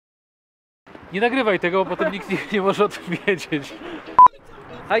Nie nagrywaj tego, bo potem nikt nie może o tym wiedzieć.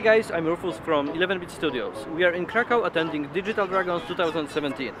 Hi guys, I'm Rufus from 11-Bit Studios. We are in Krakow attending Digital Dragons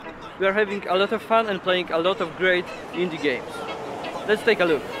 2017. We are having a lot of fun and playing a lot of great indie games. Let's take a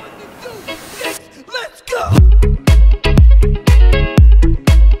look. Let's go!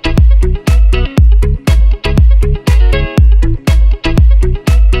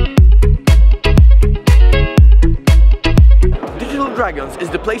 Digital Dragons is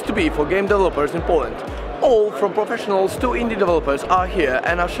the place to be for game developers in Poland. All from professionals to indie developers are here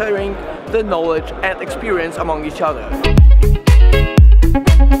and are sharing their knowledge and experience among each other.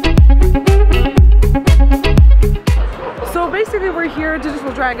 So basically we're here at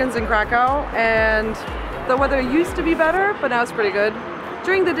Digital Dragons in Krakow, and the weather used to be better, but now it's pretty good.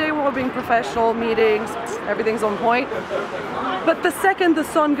 During the day we're all being professional, meetings, everything's on point. But the second the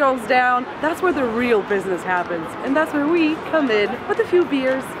sun goes down, that's where the real business happens. And that's where we come in with a few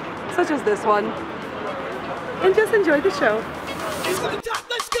beers, such as this one, and just enjoy the show. Let's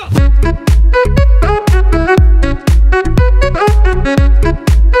go!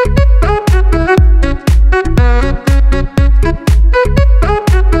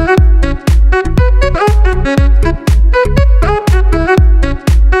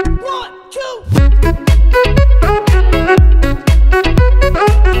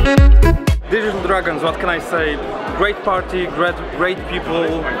 Digital Dragons, what can I say? Great party, great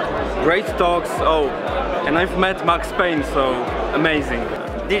people, great talks. Oh, and I've met Max Payne, so amazing.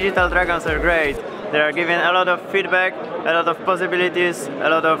 Digital Dragons are great. They are giving a lot of feedback, a lot of possibilities, a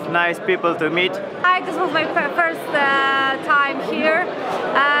lot of nice people to meet. Hi, this was my first time here,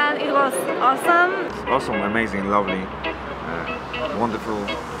 and it was awesome. Awesome, amazing, lovely, wonderful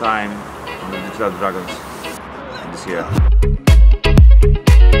time on the Digital Dragons this year.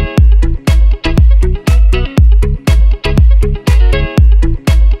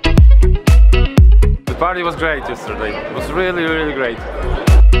 The party was great yesterday. It was really great.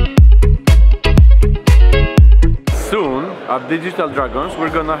 Soon at Digital Dragons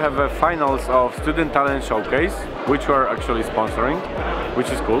we're gonna have a finals of Student Talent Showcase, which we're actually sponsoring, which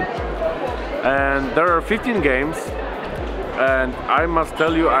is cool. And there are 15 games, and I must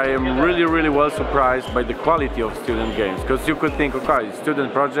tell you I am really well surprised by the quality of student games, because you could think, okay,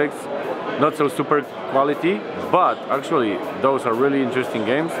 student projects, not so super quality, but actually those are really interesting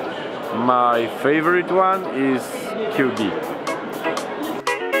games. My favorite one is QD.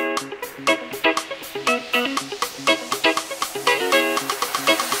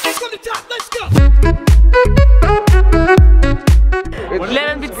 Let's go!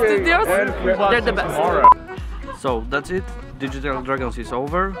 11-Bit Studios, they're the best. So that's it. Digital Dragons is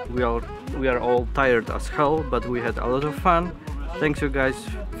over. We are all tired as hell, but we had a lot of fun. Thanks you guys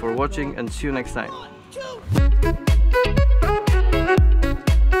for watching, and see you next time.